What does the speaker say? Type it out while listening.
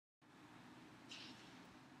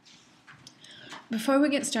Before we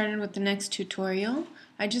get started with the next tutorial,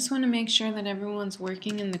 I just want to make sure that everyone's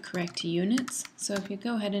working in the correct units. So if you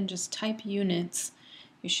go ahead and just type units,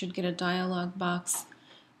 you should get a dialog box.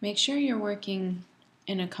 Make sure you're working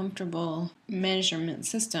in a comfortable measurement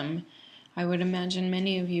system. I would imagine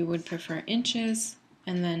many of you would prefer inches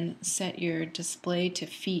and then set your display to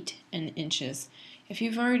feet and inches. If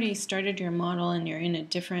you've already started your model and you're in a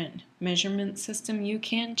different measurement system, you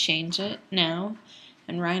can change it now,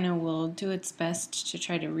 and Rhino will do its best to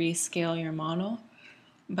try to rescale your model,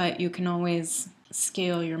 but you can always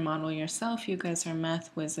scale your model yourself. You guys are math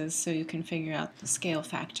whizzes, so you can figure out the scale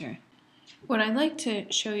factor. What I'd like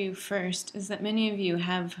to show you first is that many of you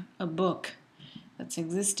have a book that's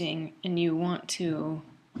existing and you want to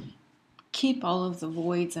keep all of the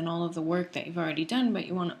voids and all of the work that you've already done, but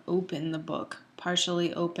you want to open the book,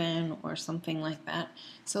 partially open or something like that.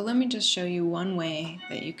 So let me just show you one way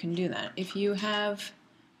that you can do that. If you have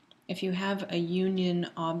a union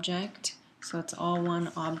object, so it's all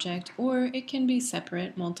one object, or it can be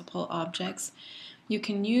separate, multiple objects, you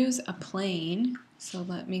can use a plane. So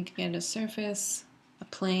let me get a surface, a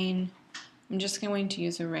plane. I'm just going to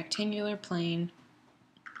use a rectangular plane.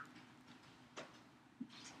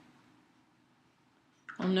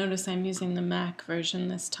 I'll notice I'm using the Mac version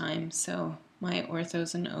this time, so my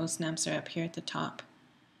orthos and O-snaps are up here at the top.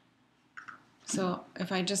 So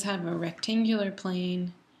if I just have a rectangular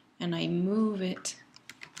plane and I move it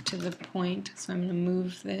to the point, so I'm going to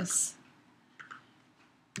move this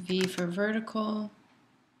V for vertical.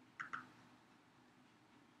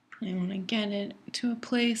 I want to get it to a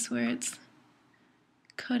place where it's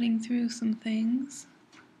cutting through some things.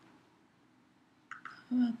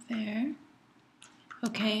 About there.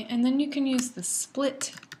 Okay, and then you can use the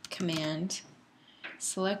split command.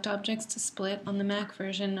 Select objects to split. On the Mac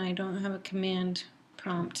version, I don't have a command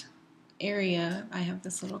prompt area. I have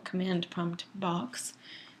this little command prompt box.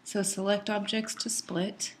 So select objects to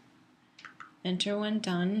split. Enter when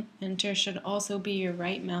done. Enter should also be your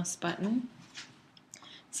right mouse button.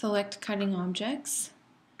 Select cutting objects.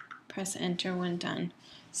 Press enter when done.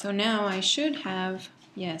 So now I should have,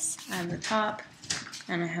 yes, I have the top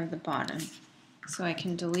and I have the bottom. So I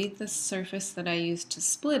can delete the surface that I used to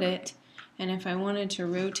split it, and if I wanted to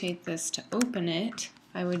rotate this to open it,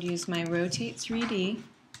 I would use my rotate 3D.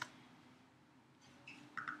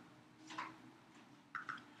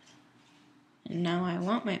 And now I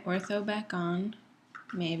want my ortho back on,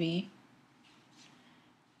 maybe.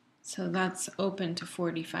 So that's open to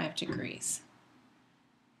 45 degrees.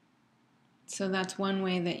 So that's one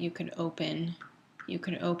way that you could open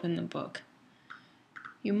the book.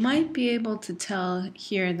 You might be able to tell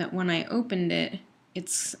here that when I opened it,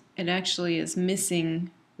 it actually is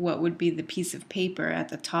missing what would be the piece of paper at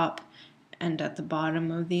the top and at the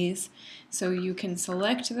bottom of these. So you can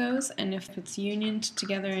select those, and if it's unioned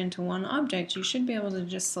together into one object, you should be able to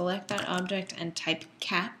just select that object and type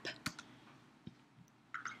cap.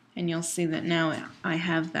 And you'll see that now I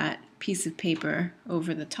have that piece of paper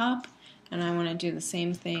over the top, and I want to do the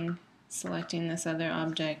same thing, selecting this other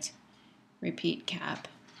object, repeat cap,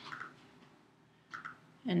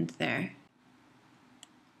 and there.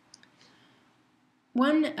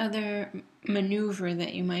 One other maneuver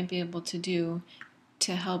that you might be able to do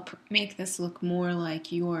to help make this look more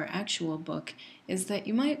like your actual book is that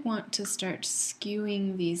you might want to start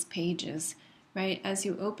skewing these pages, right? As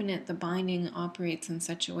you open it, the binding operates in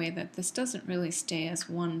such a way that this doesn't really stay as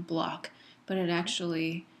one block, but it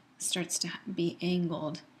actually starts to be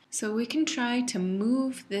angled. So we can try to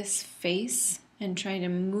move this face and try to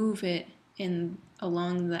move it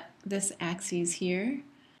along this axis here.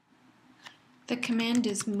 The command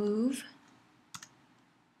is move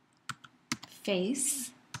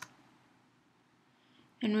face,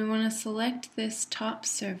 and we want to select this top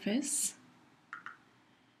surface,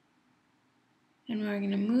 and we're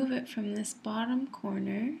going to move it from this bottom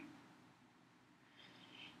corner.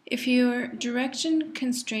 If your direction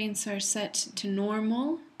constraints are set to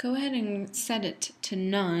normal, go ahead and set it to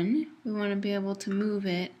none. We want to be able to move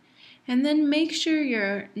it. And then make sure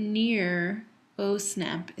your near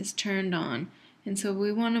O-snap is turned on. And so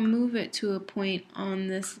we want to move it to a point on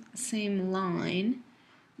this same line.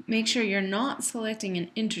 Make sure you're not selecting an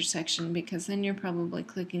intersection, because then you're probably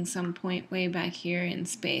clicking some point way back here in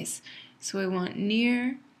space. So we want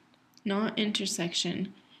near, not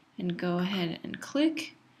intersection, and go ahead and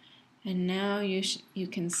click. And now you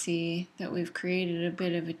can see that we've created a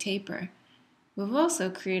bit of a taper. We've also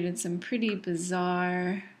created some pretty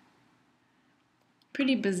bizarre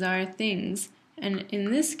things. And in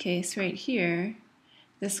this case right here,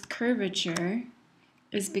 this curvature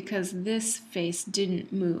is because this face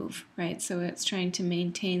didn't move, right? So it's trying to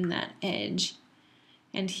maintain that edge.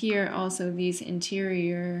 And here also these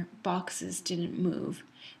interior boxes didn't move.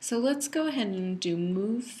 So let's go ahead and do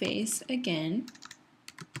move face again.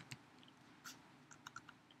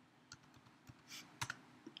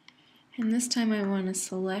 And this time I want to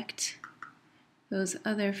select those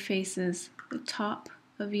other faces, the top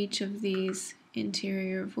of each of these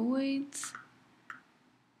interior voids.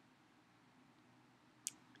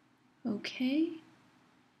 Okay,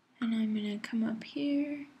 and I'm going to come up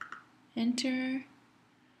here, enter,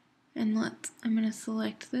 and I'm going to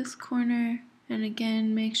select this corner, and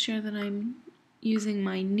again make sure that I'm using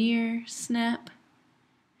my near snap,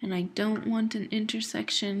 and I don't want an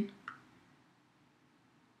intersection.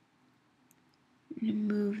 I'm going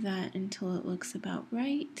to move that until it looks about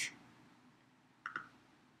right.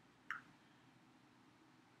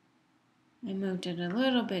 I moved it a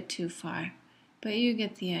little bit too far, but you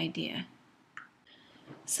get the idea.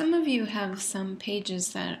 Some of you have some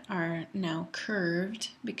pages that are now curved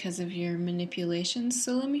because of your manipulations,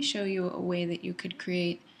 so let me show you a way that you could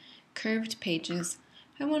create curved pages.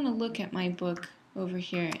 I want to look at my book over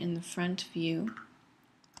here in the front view,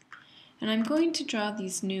 and I'm going to draw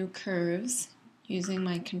these new curves using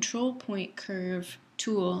my control point curve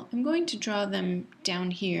tool. I'm going to draw them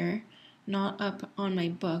down here, not up on my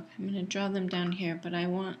book. I'm going to draw them down here, but I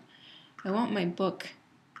want my book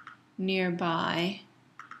nearby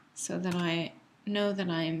so that I know that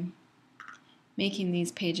I'm making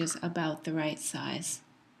these pages about the right size.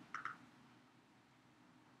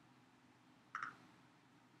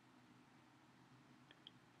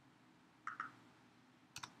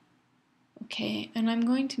 Okay, and I'm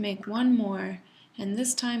going to make one more, and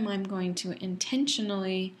this time I'm going to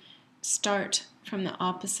intentionally start from the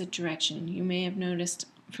opposite direction. You may have noticed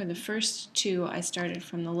for the first two I started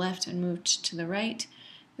from the left and moved to the right.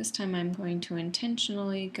 This time I'm going to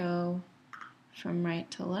intentionally go from right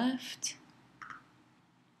to left.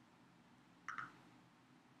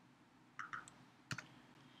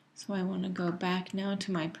 So I want to go back now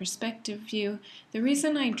to my perspective view. The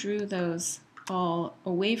reason I drew those all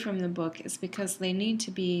away from the book is because they need to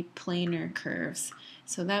be planar curves.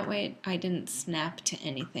 So that way I didn't snap to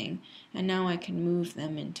anything. And now I can move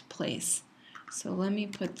them into place. So let me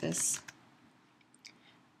put this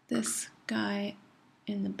guy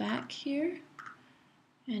in the back here,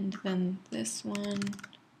 and then this one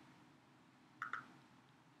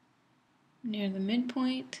near the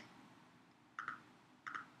midpoint,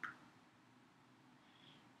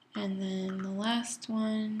 and then the last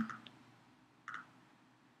one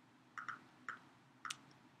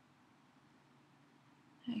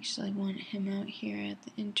I actually want him out here at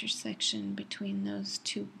the intersection between those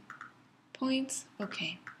 2 points.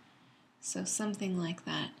 Okay, so something like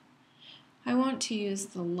that. I want to use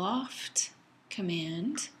the loft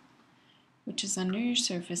command, which is under your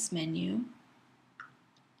surface menu.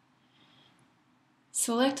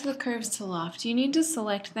 Select the curves to loft. You need to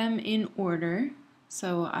select them in order.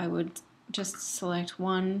 So I would just select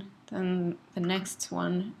one, then the next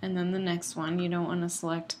one, and then the next one. You don't want to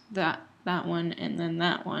select that one, and then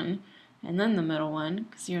that one, and then the middle one,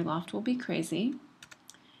 because your loft will be crazy.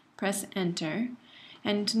 Press enter,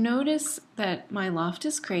 and notice that my loft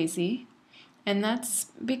is crazy, and that's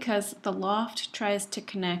because the loft tries to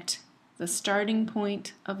connect the starting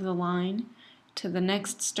point of the line to the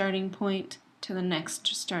next starting point to the next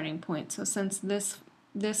starting point. So since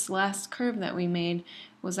this last curve that we made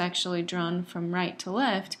was actually drawn from right to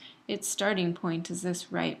left, its starting point is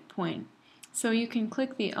this right point. So you can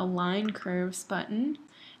click the Align Curves button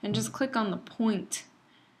and just click on the point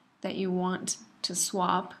that you want to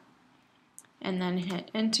swap, and then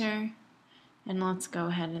hit enter, and let's go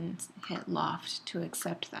ahead and hit Loft to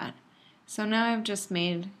accept that. So now I've just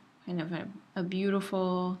made kind of a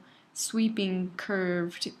beautiful sweeping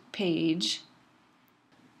curved page.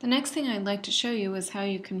 The next thing I'd like to show you is how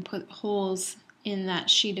you can put holes in that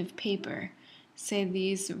sheet of paper. Say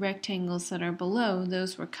these rectangles that are below,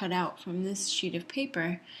 those were cut out from this sheet of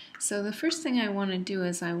paper. So the first thing I want to do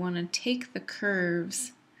is I want to take the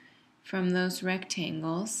curves from those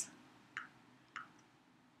rectangles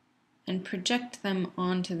and project them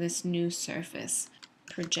onto this new surface.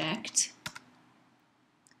 Project.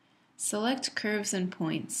 Select curves and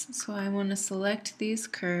points. So I want to select these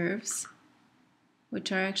curves,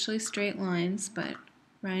 which are actually straight lines, but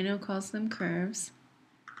Rhino calls them curves.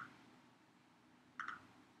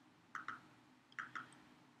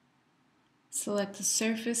 Select the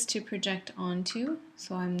surface to project onto,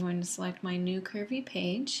 so I'm going to select my new curvy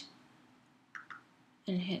page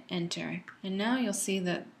and hit enter. And now you'll see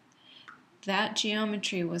that that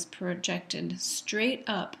geometry was projected straight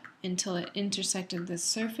up until it intersected this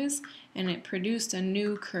surface and it produced a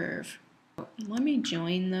new curve. Let me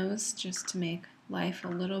join those just to make life a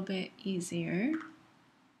little bit easier.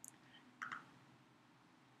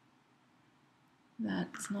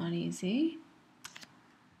 That's not easy.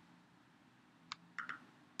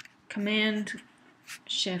 Command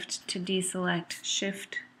Shift to deselect,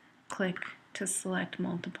 Shift click to select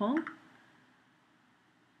multiple.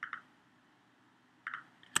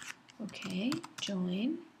 Okay,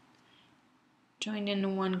 join. Joined into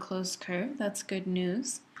one closed curve, that's good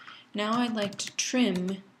news. Now I'd like to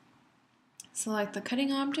trim. Select the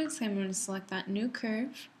cutting objects, I'm going to select that new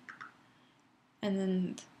curve, and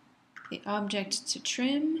then the object to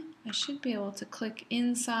trim, I should be able to click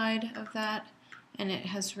inside of that, and it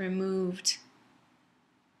has removed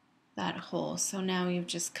that hole. So now you've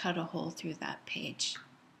just cut a hole through that page.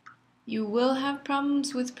 You will have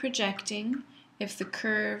problems with projecting if the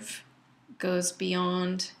curve goes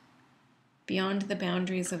beyond the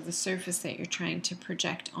boundaries of the surface that you're trying to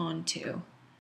project onto.